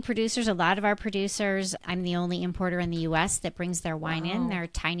finding producers, a lot of our producers, I'm the only importer in the U.S. that brings their wine in. They're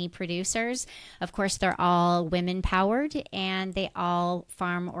tiny producers. Of course, they're all women powered, and they all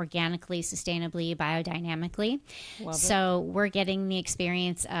farm organically, sustainably, biodynamically. So we're getting the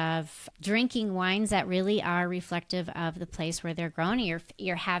experience of drinking wines that really are reflective of the place where they're grown.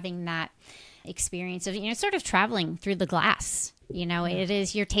 You're having that experience of, sort of traveling through the glass. It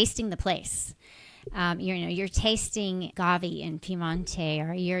is, you're tasting the place. You're tasting Gavi in Piemonte,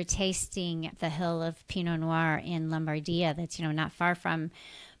 or you're tasting the hill of Pinot Noir in Lombardia that's, not far from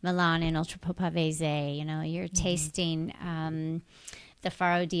Milan and Oltrepò Pavese. You're tasting the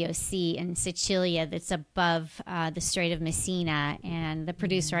Faro DOC in Sicilia that's above the Strait of Messina. And the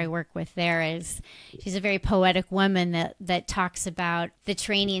producer I work with there she's a very poetic woman that talks about the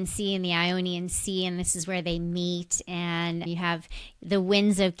Tyrrhenian Sea and the Ionian Sea, and this is where they meet. And you have the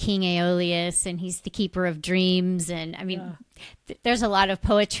winds of King Aeolus, and he's the keeper of dreams. And there's a lot of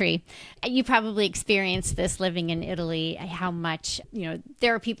poetry. You probably experienced this living in Italy, how much,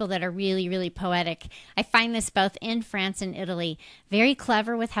 there are people that are really, really poetic. I find this both in France and Italy, very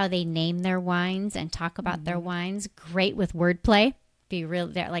clever with how they name their wines and talk about their wines, great with wordplay. Be real,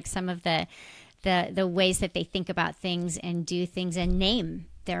 like some of the ways that they think about things and do things and name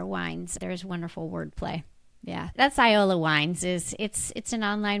their wines. There's wonderful wordplay. Yeah, that's Iola Wines. It's an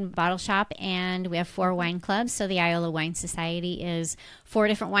online bottle shop, and we have 4 wine clubs. So the Iola Wine Society is 4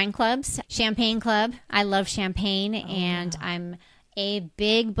 different wine clubs. Champagne Club. I love champagne, and I'm a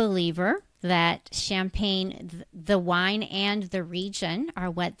big believer that champagne, the wine and the region,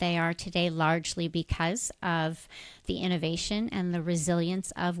 are what they are today largely because of the innovation and the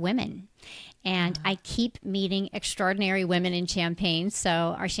resilience of women. And I keep meeting extraordinary women in Champagne.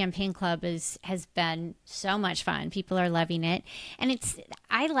 So our Champagne Club has been so much fun. People are loving it. And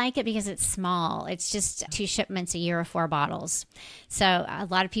I like it because it's small. It's just 2 shipments a year of 4 bottles. So a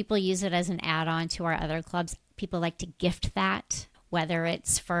lot of people use it as an add-on to our other clubs. People like to gift that, whether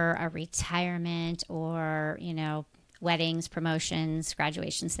it's for a retirement or, weddings, promotions,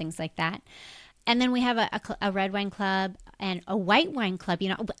 graduations, things like that. And then we have a red wine club and a white wine club.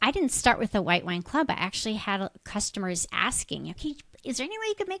 I didn't start with a white wine club. I actually had customers asking, okay, is there any way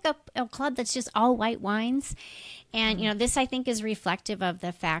you could make a club that's just all white wines? And, this I think is reflective of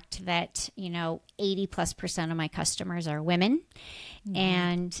the fact that, 80+% of my customers are women.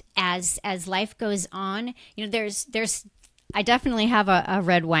 And as life goes on, I definitely have a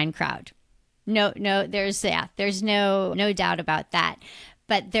red wine crowd. No, there's no doubt about that.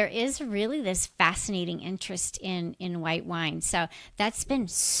 But there is really this fascinating interest in white wine. So that's been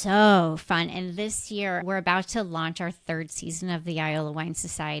so fun. And this year, we're about to launch our 3rd season of the Iola Wine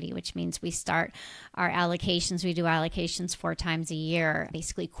Society, which means we start our allocations. We do allocations 4 times a year,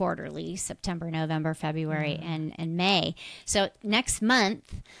 basically quarterly, September, November, February, and May. So next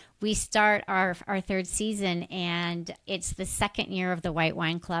month, we start our 3rd season, and it's the 2nd year of the White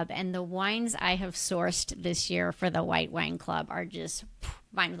Wine Club. And the wines I have sourced this year for the White Wine Club are just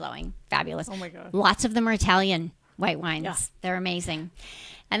mind-blowing, fabulous. Oh, my God. Lots of them are Italian white wines. Yeah. They're amazing.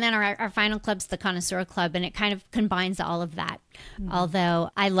 And then our final club's the Connoisseur Club, and it kind of combines all of that.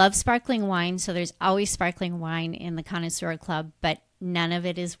 Although I love sparkling wine, so there's always sparkling wine in the Connoisseur Club, but none of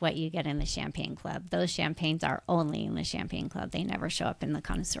it is what you get in the Champagne Club. Those champagnes are only in the Champagne Club. They never show up in the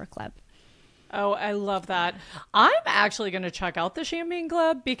Connoisseur Club. Oh, I love that. I'm actually going to check out the Champagne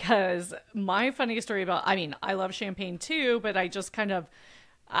Club because my funny story I love champagne too, but I just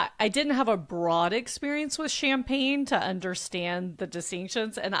I didn't have a broad experience with champagne to understand the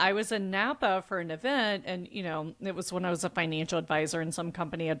distinctions. And I was in Napa for an event, and, it was when I was a financial advisor and some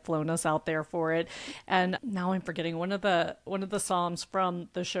company had flown us out there for it. And now I'm forgetting one of the somms from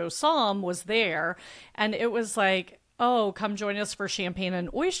the show Somm was there. And it was like, oh, come join us for champagne and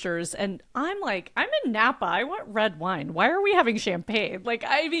oysters. And I'm like, I'm in Napa. I want red wine. Why are we having champagne?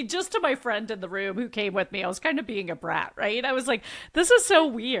 Just to my friend in the room who came with me, I was kind of being a brat, right? I was like, this is so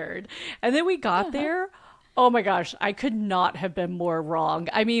weird. And then we got there. Oh my gosh, I could not have been more wrong.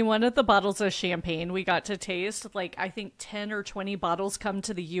 One of the bottles of champagne we got to taste, I think 10 or 20 bottles come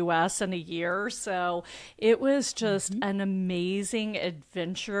to the US in a year. So it was just an amazing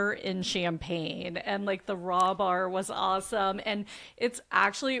adventure in champagne. And the raw bar was awesome. And it's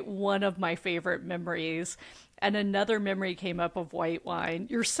actually one of my favorite memories. And another memory came up of white wine.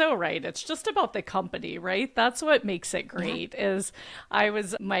 You're so right. It's just about the company, right? That's what makes it great.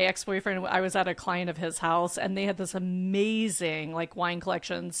 My ex-boyfriend, I was at a client of his house, and they had this amazing wine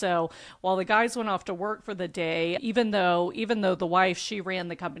collection. So while the guys went off to work for the day, even though the wife, she ran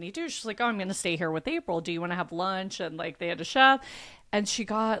the company too, she's like, oh, I'm going to stay here with April. Do you want to have lunch? And they had a chef. And she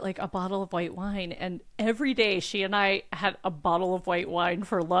got a bottle of white wine. And every day she and I had a bottle of white wine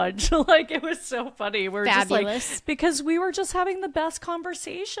for lunch. It was so funny. We were fabulous. just because we were just having the best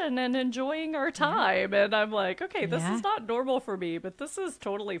conversation and enjoying our time. And I'm like, okay, this is not normal for me, but this is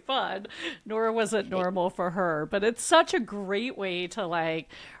totally fun. Nor was it normal for her. But it's such a great way to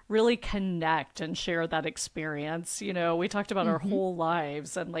really connect and share that experience. We talked about our whole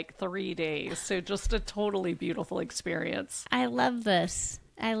lives in 3 days. So just a totally beautiful experience. I love this.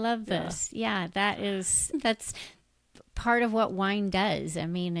 Yeah, that's part of what wine does.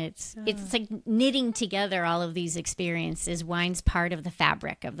 It's like knitting together all of these experiences. Wine's part of the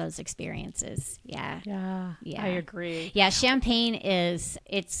fabric of those experiences. Yeah. I agree. Yeah, Champagne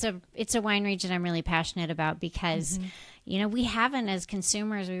it's a wine region I'm really passionate about because we haven't, as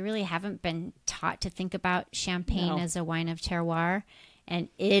consumers, we really haven't been taught to think about champagne as a wine of terroir, and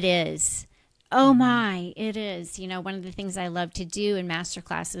it is. Oh my, it is. One of the things I love to do in master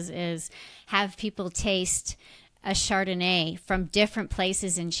classes is have people taste a Chardonnay from different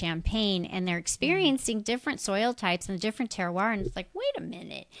places in Champagne, and they're experiencing different soil types and different terroir. And it's like, wait a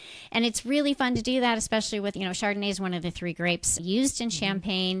minute. And it's really fun to do that, especially with, Chardonnay is one of the 3 grapes used in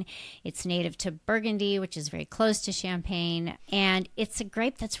Champagne. It's native to Burgundy, which is very close to Champagne. And it's a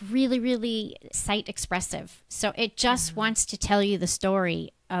grape that's really, really site expressive. So it just wants to tell you the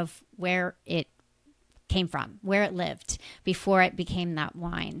story of where it came from, where it lived before it became that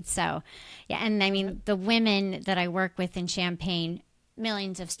wine. So, yeah. And I mean, the women that I work with in Champagne,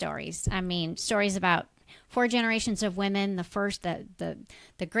 millions of stories. I mean, stories about 4 generations of women. The first, the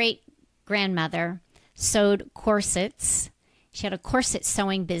great grandmother sewed corsets. She had a corset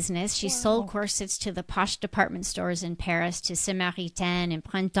sewing business. She sold corsets to the posh department stores in Paris, to Saint-Maritain and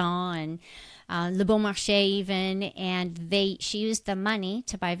Printemps and Le Bon Marché even. And she used the money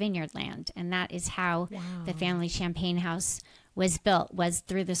to buy vineyard land. And that is how the family Champagne house was built, was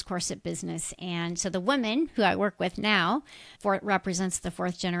through this corset business. And so the woman who I work with now, represents the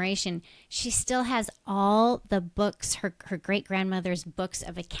 4th generation. She still has all the books, her great-grandmother's books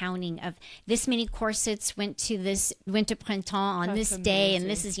of accounting of this many corsets went to Printemps on this day. And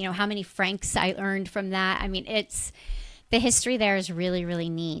this is, how many francs I earned from that. I mean, the history there is really, really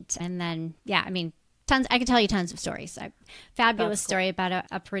neat. And then, I mean, I could tell you tons of stories. Fabulous story about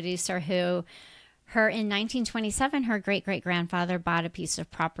a producer who, in 1927, her great-great-grandfather bought a piece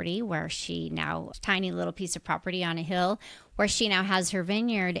of property tiny little piece of property on a hill where she now has her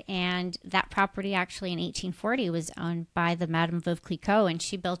vineyard. And that property actually in 1840 was owned by the Madame Veuve Clicquot, and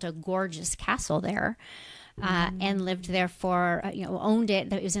she built a gorgeous castle there. And lived there owned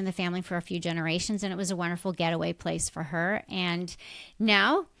it. It was in the family for a few generations, and it was a wonderful getaway place for her. And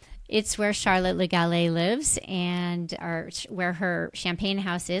now it's where Charlotte Le Gallais lives, and where her Champagne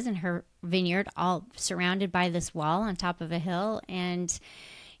house is, and her vineyard, all surrounded by this wall on top of a hill. And,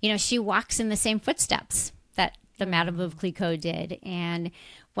 she walks in the same footsteps that the Madame Veuve Clicquot did. And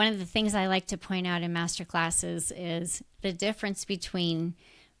one of the things I like to point out in master classes is the difference between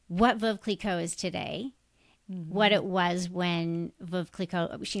what Veuve Clicquot is today, what it was when Veuve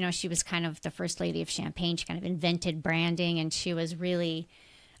Clicquot, she was kind of the first lady of Champagne. She kind of invented branding, and she was really,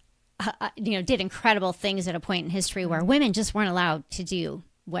 did incredible things at a point in history where women just weren't allowed to do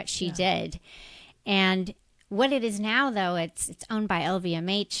what she did. And what it is now, though, it's owned by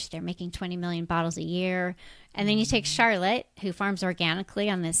LVMH. They're making 20 million bottles a year. And then you take Charlotte, who farms organically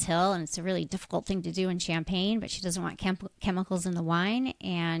on this hill, and it's a really difficult thing to do in Champagne, but she doesn't want chemicals in the wine.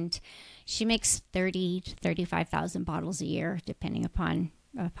 And she makes 30 to 35,000 bottles a year, depending upon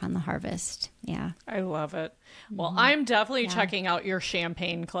the harvest. Yeah. I love it. Well, I'm definitely checking out your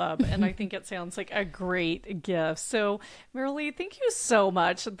Champagne Club, and I think it sounds like a great gift. So, Marilee, thank you so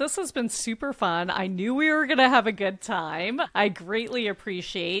much. This has been super fun. I knew we were going to have a good time. I greatly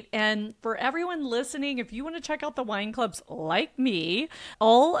appreciate. And for everyone listening, if you want to check out the wine clubs like me,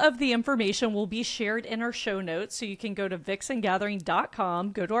 all of the information will be shared in our show notes. So you can go to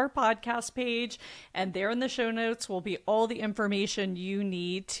vixengathering.com, go to our podcast page, and there in the show notes will be all the information you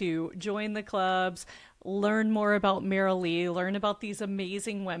need to join the clubs, learn more about Marilee, learn about these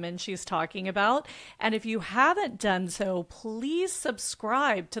amazing women she's talking about. And if you haven't done so, please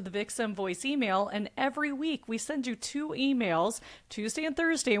subscribe to the Vixen Voice email. And every week we send you 2 emails, Tuesday and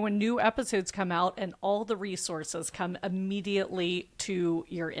Thursday, when new episodes come out, and all the resources come immediately to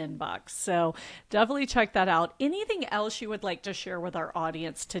your inbox. So definitely check that out. Anything else you would like to share with our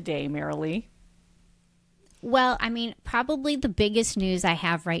audience today, Marilee? Well, I mean, probably the biggest news I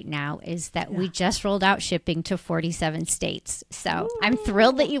have right now is that we just rolled out shipping to 47 states. So I'm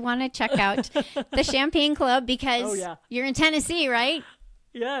thrilled that you want to check out the Champagne Club because you're in Tennessee, right?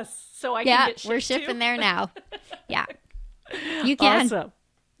 Yes. So I can get shipped we're shipping too? there now. Yeah. You can. Awesome.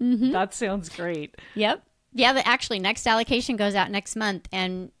 That sounds great. Yep. Yeah, actually next allocation goes out next month,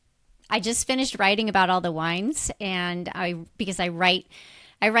 and I just finished writing about all the wines, and because I write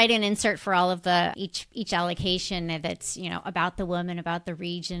an insert for all of each allocation that's, about the woman, about the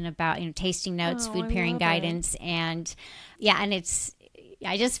region, about, tasting notes, food pairing guidance. And and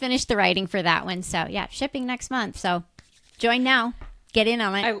I just finished the writing for that one. So shipping next month. So join now, get in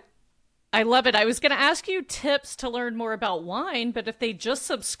on it. I love it. I was going to ask you tips to learn more about wine, but if they just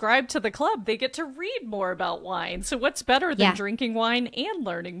subscribe to the club, they get to read more about wine. So what's better than drinking wine and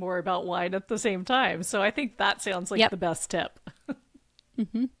learning more about wine at the same time? So I think that sounds like the best tip.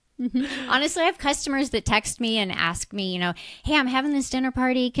 Honestly, I have customers that text me and ask me, hey, I'm having this dinner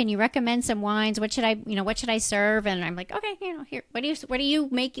party. Can you recommend some wines? What should I serve? And I'm like, okay, here, what are you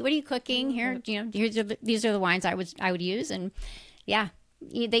making? What are you cooking? Here, these are the wines I would use. And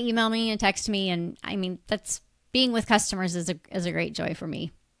they email me and text me. And I mean, that's being with customers is a great joy for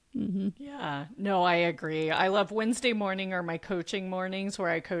me. Yeah, no, I agree. I love Wednesday morning or my coaching mornings where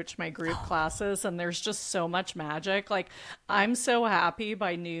I coach my group classes, and there's just so much magic. Like, I'm so happy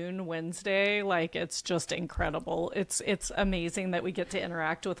by noon Wednesday. Like, it's just incredible. It's amazing that we get to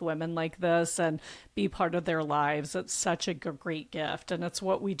interact with women like this and be part of their lives. It's such a great gift, and it's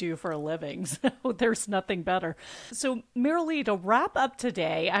what we do for a living. So there's nothing better. So, Marilee, to wrap up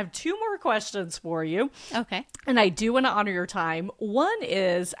today, I have two more questions for you. Okay. And I do want to honor your time. One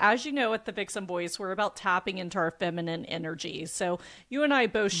is, as you know, at the Vixen Voice, we're about tapping into our feminine energy. So you and I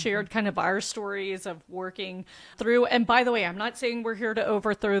both shared kind of our stories of working through. And by the way, I'm not saying we're here to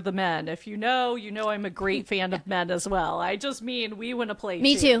overthrow the men. If you know I'm a great fan of men as well. I just mean we want to play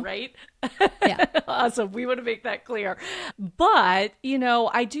Me too. right? Yeah. Awesome. We want to make that clear. But,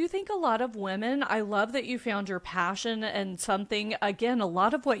 I do think a lot of women, I love that you found your passion and something, again, a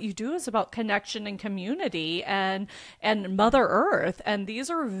lot of what you do is about connection and community and Mother Earth. And these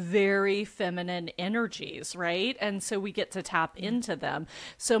are very feminine energies, right? And so we get to tap into them.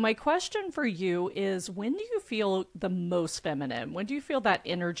 So my question for you is, when do you feel the most feminine? When do you feel that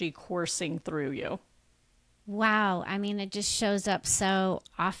energy coursing through you? Wow. I mean, it just shows up so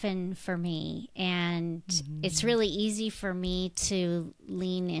often for me. And it's really easy for me to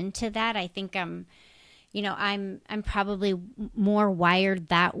lean into that. I think I'm probably more wired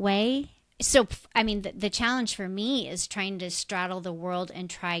that way. So, I mean, the challenge for me is trying to straddle the world and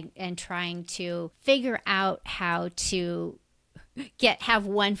trying to figure out how to have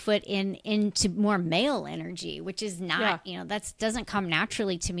one foot into more male energy, which is not, that doesn't come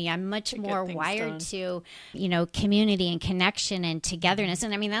naturally to me. I'm much more wired to, community and connection and togetherness.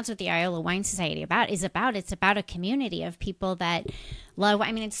 And I mean, that's what the Iola Wine Society is about. It's about a community of people that love.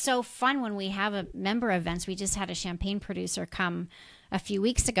 I mean, it's so fun when we have a member events. We just had a champagne producer come a few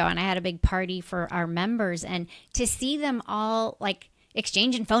weeks ago, and I had a big party for our members, and to see them all like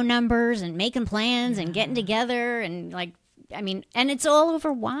exchanging phone numbers and making plans and getting together and and it's all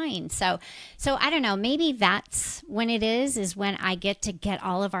over wine. So I don't know, maybe that's when it is when I get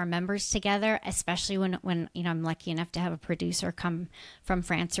all of our members together, especially when I'm lucky enough to have a producer come from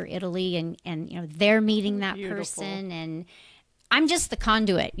France or Italy and they're meeting that person, and I'm just the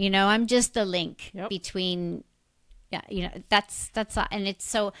conduit, I'm just the link between. Yeah, that's and it's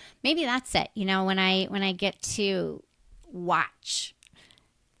so maybe that's it. When I get to watch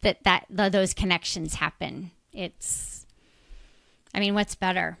those connections happen, what's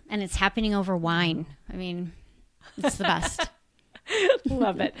better? And it's happening over wine. I mean, it's the best.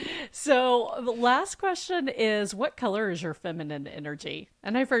 Love it. So the last question is, what color is your feminine energy?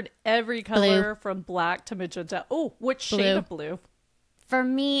 And I've heard every color from black to magenta. Oh, which shade of blue? For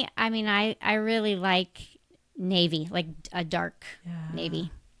me, I really like navy, like a dark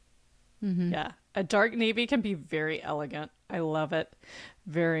navy. Mm-hmm. Yeah, a dark navy can be very elegant. I love it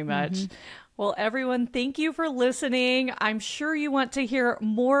very much. Mm-hmm. Well, everyone, thank you for listening. I'm sure you want to hear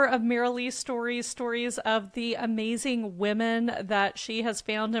more of Marilee's stories of the amazing women that she has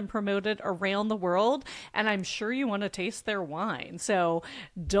found and promoted around the world. And I'm sure you want to taste their wine. So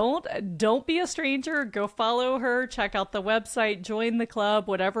don't be a stranger. Go follow her, check out the website, join the club,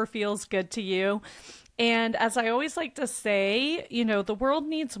 whatever feels good to you. And as I always like to say, the world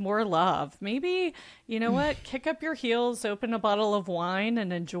needs more love. Maybe, what? Kick up your heels, open a bottle of wine,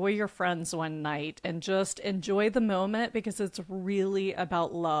 and enjoy your friends one night. And just enjoy the moment, because it's really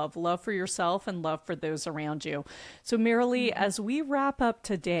about love for yourself and love for those around you. So Marilee, as we wrap up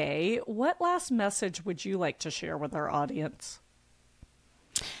today, what last message would you like to share with our audience?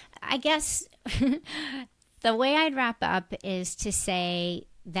 I guess the way I'd wrap up is to say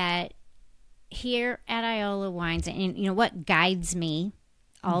that here at Iola Wines, and what guides me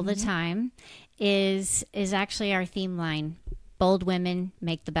all the time is actually our theme line: bold women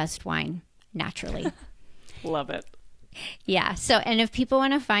make the best wine naturally. Love it. Yeah. So, and if people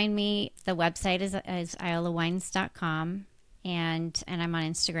want to find me, the website is iolawines.com, and I'm on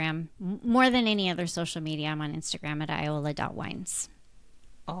Instagram more than any other social media. I'm on Instagram at iola.wines.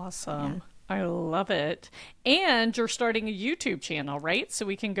 Awesome. Yeah. I love it. And you're starting a YouTube channel, right? So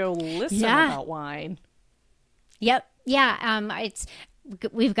we can go listen about wine. Yep. Yeah.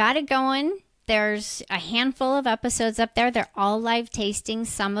 We've got it going. There's a handful of episodes up there. They're all live tastings.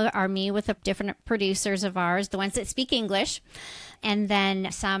 Some are me with different producers of ours, the ones that speak English. And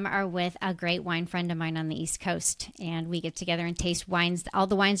then some are with a great wine friend of mine on the East Coast. And we get together and taste wines. All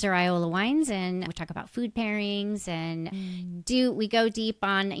the wines are Iola wines. And we talk about food pairings and we go deep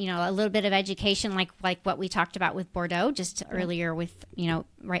on, a little bit of education, like what we talked about with Bordeaux just earlier with,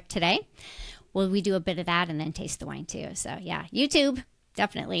 right today. Well, we do a bit of that and then taste the wine too. So yeah, YouTube,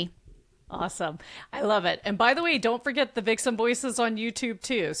 definitely. Awesome. I love it. And by the way, don't forget the Vixen Voices on YouTube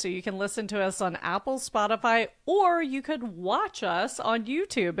too. So you can listen to us on Apple, Spotify, or you could watch us on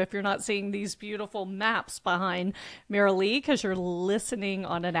YouTube if you're not seeing these beautiful maps behind Marilee because you're listening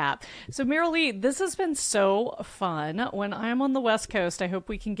on an app. So Marilee, this has been so fun. When I'm on the West Coast, I hope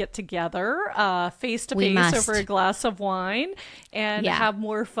we can get together face to face over a glass of wine and have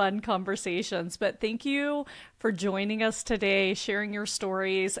more fun conversations. But thank you for joining us today, sharing your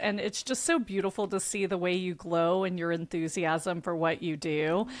stories. And it's just so beautiful to see the way you glow and your enthusiasm for what you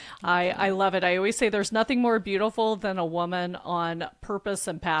do. I love it. I always say there's nothing more beautiful than a woman on purpose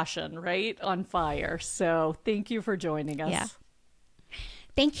and passion, right? On fire. So thank you for joining us. Yeah.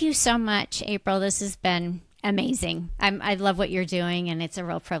 Thank you so much, April. This has been amazing. I love what you're doing, and it's a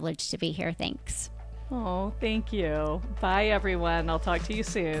real privilege to be here. Thanks. Oh, thank you. Bye, everyone. I'll talk to you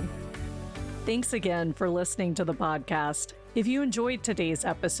soon. Thanks again for listening to the podcast. If you enjoyed today's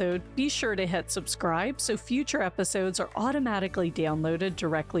episode, be sure to hit subscribe so future episodes are automatically downloaded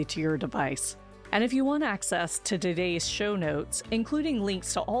directly to your device. And if you want access to today's show notes, including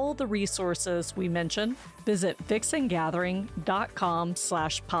links to all the resources we mentioned, visit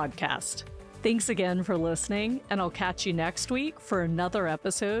vixengathering.com/podcast. Thanks again for listening, and I'll catch you next week for another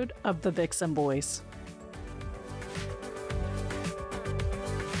episode of The Vixen Voice.